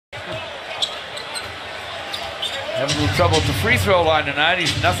Having a little trouble at the free throw line tonight.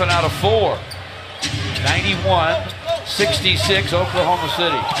 He's nothing out of 4. 91-66, Oklahoma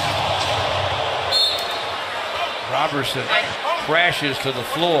City. Roberson crashes to the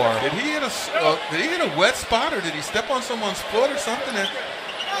floor. Did he hit a wet spot, or did he step on someone's foot or something?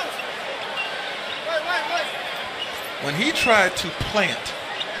 When he tried to plant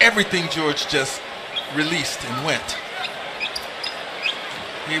everything George just released and went,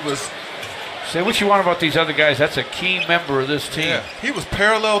 he was... Say what you want about these other guys. That's a key member of this team. Yeah, he was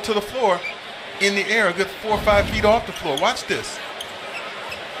parallel to the floor in the air, a good 4 or 5 feet off the floor. Watch this.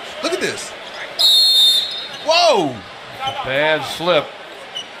 Look at this. Whoa! A bad slip.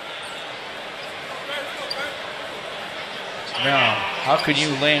 Now, how can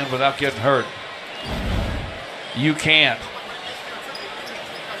you land without getting hurt? You can't.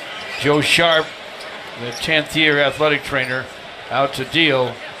 Joe Sharp, the 10th year athletic trainer, out to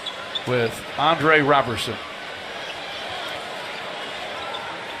deal with Andre Roberson.